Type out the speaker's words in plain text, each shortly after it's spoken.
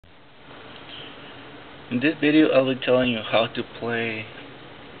In this video, I'll be telling you how to play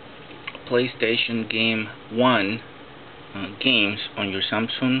PlayStation Game 1 games on your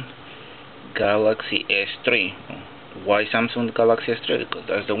Samsung Galaxy S3. Why Samsung Galaxy S3? Because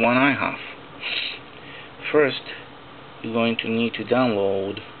that's the one I have. First, you're going to need to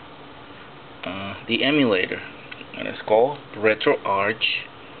download the emulator, and it's called Retroarch,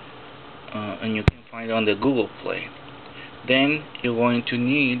 and you can find it on the Google Play. Then you're going to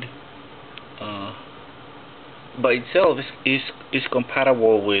need by itself is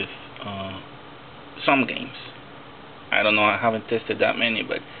compatible with some games. I don't know, I haven't tested that many,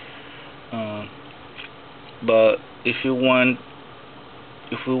 but if we want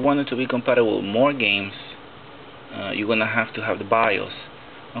it to be compatible with more games, you're gonna have to have the BIOS.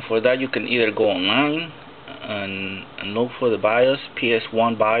 And for that, you can either go online and look for the BIOS,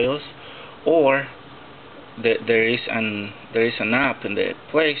 PS1 BIOS, or there is an app in the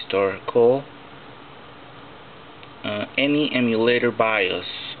Play Store called any Emulator Bios.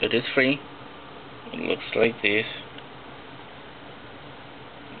 It is free. It looks like this,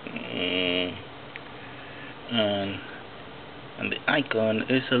 and the icon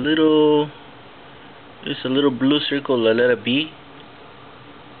is a little blue circle, a letter B,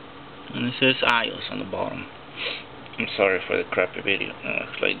 and it says iOS on the bottom. I'm sorry for the crappy video. It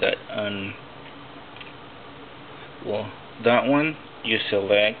looks like that. And well, that one, you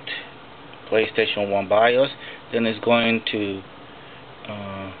select PlayStation 1 BIOS, then it's going to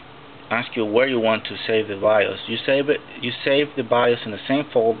ask you where you want to save the BIOS. You save the BIOS in the same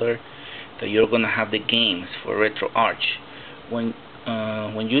folder that you're going to have the games for Retroarch. When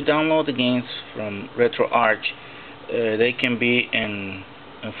you download the games from Retroarch, they can be in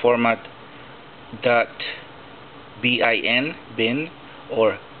format .bin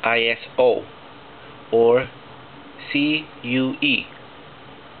or ISO or CUE.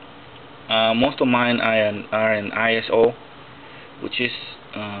 Most of mine are in ISO, which is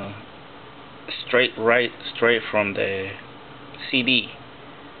straight from the CD,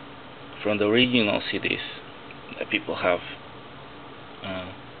 from the original CDs that people have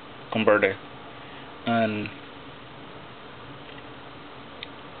converted. And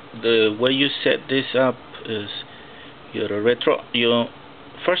the way you set this up is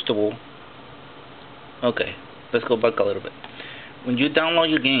first of all, okay, let's go back a little bit. When you download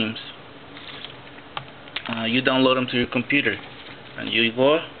your games, you download them to your computer, and you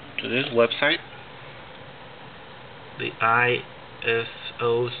go to this website. The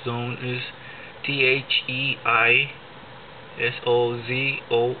ISO zone is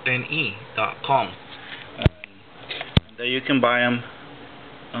THEISOZONE.com, and there you can buy them,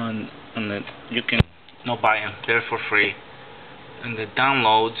 and you can not buy them; they're for free. And the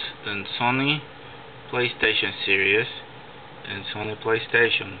downloads in Sony PlayStation series and Sony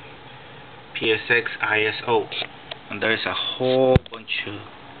PlayStation PSX ISO, and there's a whole bunch of,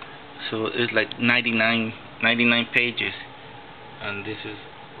 so it's like 99 pages, and this is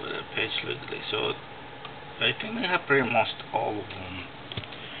what the page looks like. So I think I have pretty much all of them,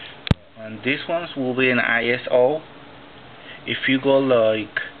 and these ones will be in ISO. If you go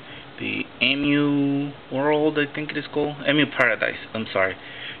like the Emu World, I think it is called Emu Paradise, I'm sorry,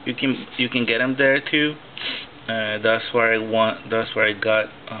 you can get them there too. That's where I got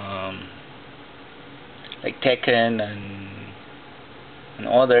like Tekken and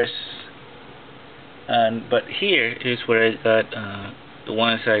others, but here is where I got the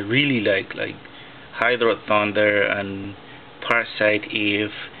ones I really like Hydro Thunder and Parasite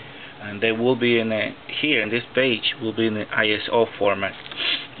Eve, and they will be in here in this page will be in the ISO format.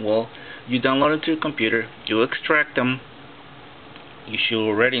 Well, you download it to your computer, you extract them. You should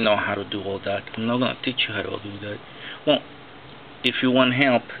already know how to do all that. I'm not going to teach you how to do that. Well, if you want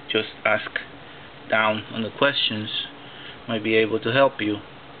help, just ask down on the questions. Might be able to help you.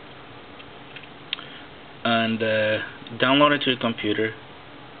 And download it to your computer.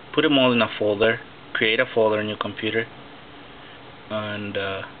 Put them all in a folder. Create a folder in your computer. And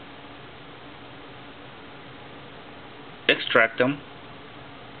extract them.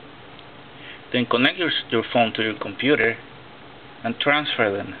 Then connect your phone to your computer and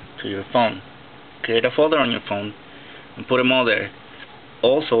transfer them to your phone. Create a folder on your phone and put them all there.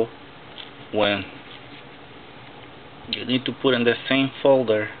 Also, when you need to put in the same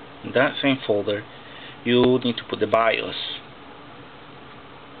folder, you need to put the BIOS.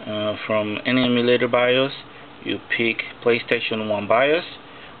 From any emulator BIOS, you pick PlayStation 1 BIOS,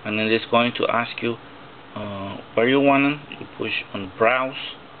 and then it's going to ask you where you want them. You push on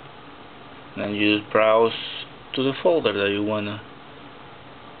Browse, and then you browse to the folder that you want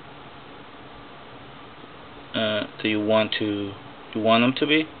them to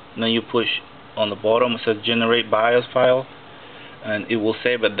be. Then you push on the bottom it says generate BIOS file, and it will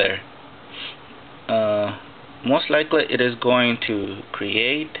save it there. Most likely it is going to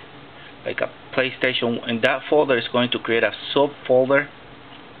create like a PlayStation. In that folder it's going to create a subfolder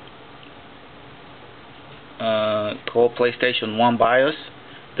called PlayStation 1 BIOS.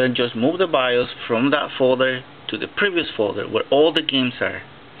 Then just move the BIOS from that folder to the previous folder where all the games are.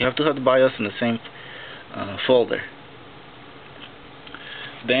 You have to have the BIOS in the same folder.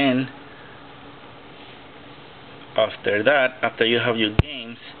 Then after that, after you have your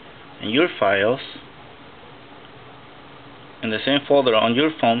games and your files in the same folder on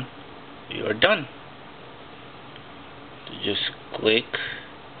your phone, you are done. You just click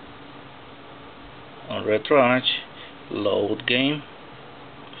on Retroarch, load game,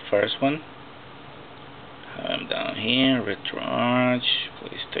 first one. I'm down here, Retroarch,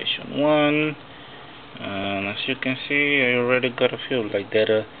 PlayStation 1, and as you can see, I already got a few like Dead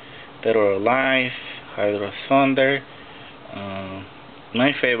or Alive, Hydro Thunder.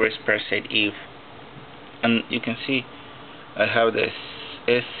 My favorite is Per Se Eve, and you can see I have this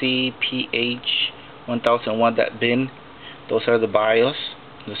SCPH1001.bin. Those are the BIOS,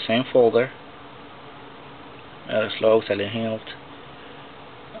 the same folder. Slow, Silent Hill.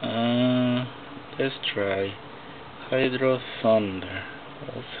 Let's try Hydro Thunder.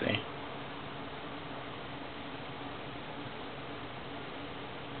 We'll see.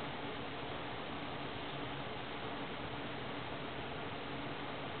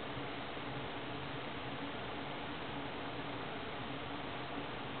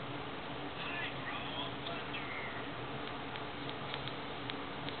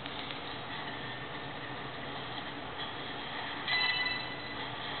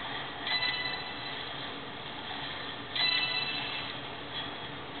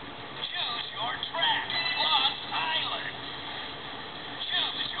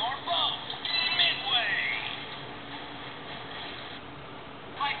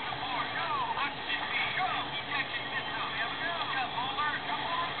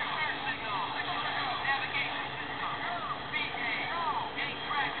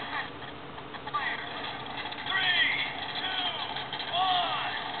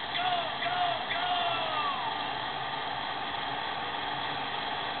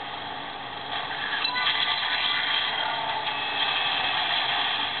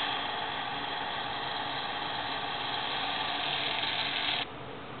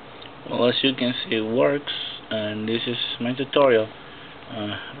 Well, as you can see, it works, and this is my tutorial.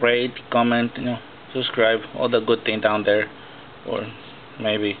 Rate, comment, subscribe, all the good thing down there, or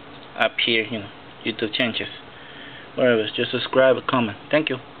maybe up here, YouTube changes. Whatever, just subscribe, comment. Thank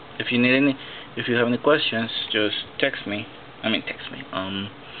you. If you have any questions, just text me. In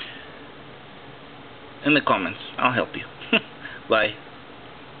the comments. I'll help you. Bye.